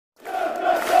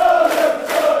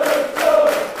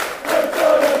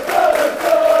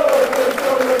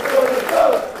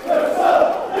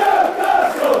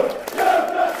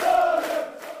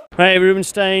Hey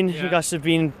Roobenstein, you guys have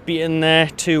been beaten there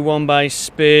 2-1 by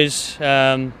Spurs.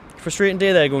 Frustrating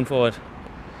day there going forward.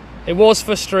 It was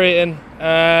frustrating.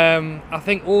 I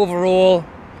think overall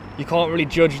you can't really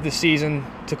judge the season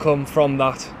to come from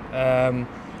that.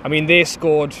 I mean, they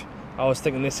scored. I was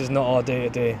thinking this is not our day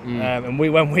today. And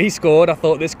when we scored, I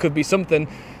thought this could be something.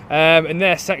 And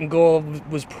their second goal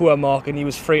was poor mark, and he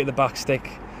was free at the back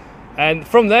stick. And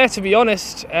from there, to be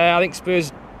honest, I think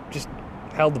Spurs just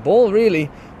held the ball really.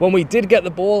 When we did get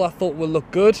the ball, I thought we'll look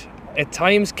good. At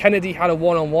times, Kennedy had a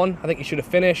one-on-one. I think he should have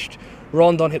finished.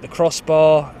 Rondon hit the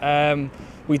crossbar.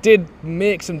 We did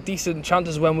make some decent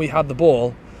chances when we had the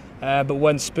ball. But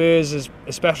when Spurs,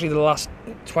 especially the last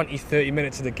 20-30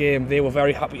 minutes of the game, they were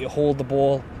very happy to hold the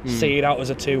ball, see it out as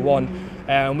a 2-1.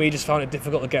 And we just found it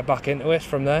difficult to get back into it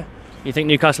from there. You think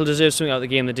Newcastle deserves something out of the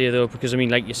game today though? Because I mean,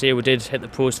 like you say, we did hit the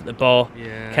post at the bar.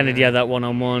 Yeah. Kennedy had that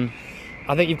one-on-one.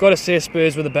 I think you've got to say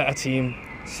Spurs were the better team.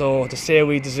 So to say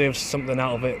we deserve something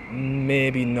out of it,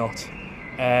 maybe not.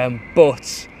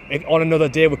 But on another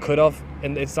day we could have,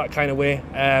 and it's that kind of way.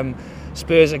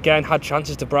 Spurs again had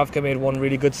chances. Dubravka made one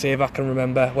really good save I can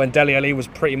remember when Dele Alli was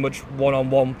pretty much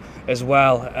one-on-one as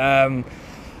well.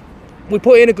 We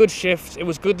put in a good shift. It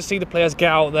was good to see the players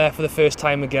get out there for the first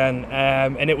time again,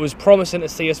 and it was promising to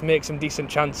see us make some decent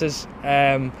chances.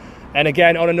 And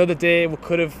again, on another day we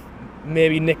could have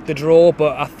maybe nicked the draw,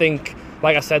 but I think,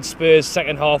 like I said, Spurs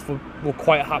second half were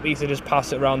quite happy to just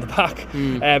pass it around the back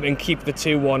and keep the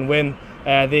 2-1 win.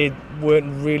 They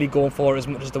weren't really going for it as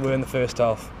much as they were in the first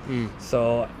half.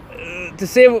 So to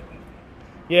say,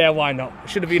 yeah, why not? It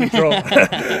should have been a draw.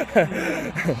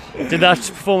 Did that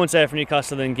performance there for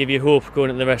Newcastle then give you hope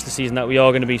going into the rest of the season that we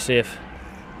are going to be safe?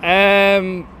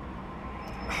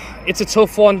 It's a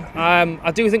tough one.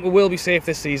 I do think we will be safe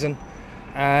this season.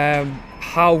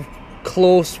 How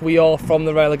close we are from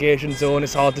the relegation zone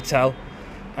is hard to tell.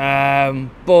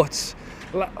 But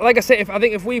like I said, I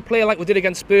think if we play like we did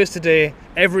against Spurs today,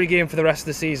 every game for the rest of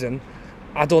the season,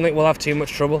 I don't think we'll have too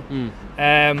much trouble.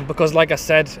 Because like I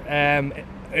said,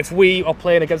 if we are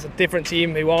playing against a different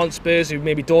team who aren't Spurs, who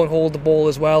maybe don't hold the ball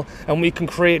as well, and we can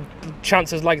create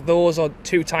chances like those or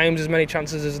 2 times as many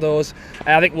chances as those,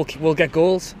 I think we'll get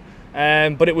goals.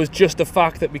 But it was just the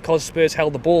fact that because Spurs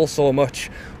held the ball so much,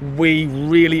 we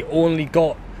really only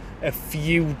got a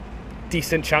few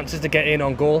decent chances to get in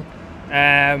on goal.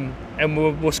 And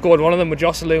we scored one of them with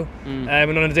Joselu.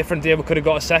 And on a different day we could have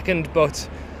got a second, but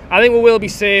I think we will be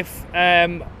safe.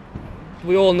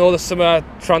 We all know the summer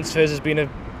transfers has been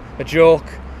a joke,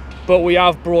 but we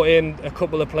have brought in a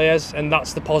couple of players, and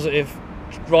that's the positive.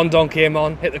 Rondon came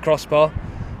on, hit the crossbar.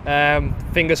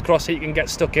 Fingers crossed he can get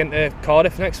stuck into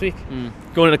Cardiff next week.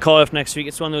 Going to Cardiff next week,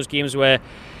 it's one of those games where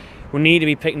we need to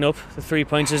be picking up the 3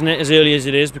 points, isn't it, as early as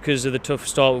it is, because of the tough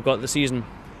start we've got the season.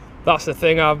 That's the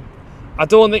thing. I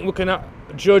don't think we can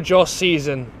judge our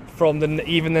season from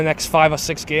even the next 5 or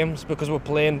 6 games, because we're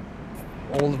playing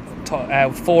all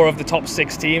 4 of the top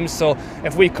 6 teams. So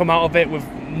if we come out of it with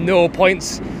no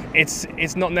points,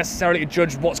 it's not necessarily to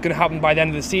judge what's going to happen by the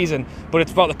end of the season, but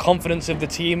it's about the confidence of the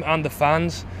team and the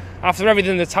fans. After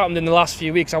everything that's happened in the last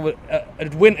few weeks, a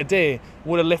win today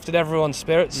would have lifted everyone's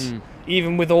spirits,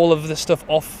 even with all of the stuff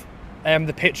off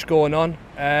the pitch going on.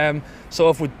 So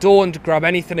if we don't grab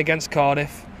anything against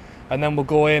Cardiff, and then we'll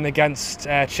go in against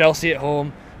Chelsea at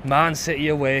home, Man City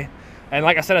away, and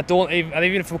like I said,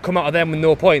 even if we come out of them with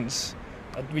no points,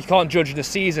 we can't judge the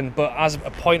season. But as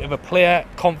a point of a player,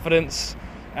 confidence,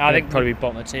 I think probably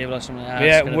bottom of the table or something.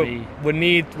 Yeah,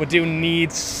 we do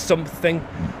need something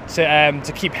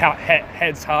to keep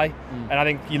heads high, and I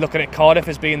think you're looking at Cardiff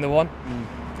as being the one.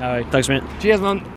 All right, thanks, mate. Cheers, man.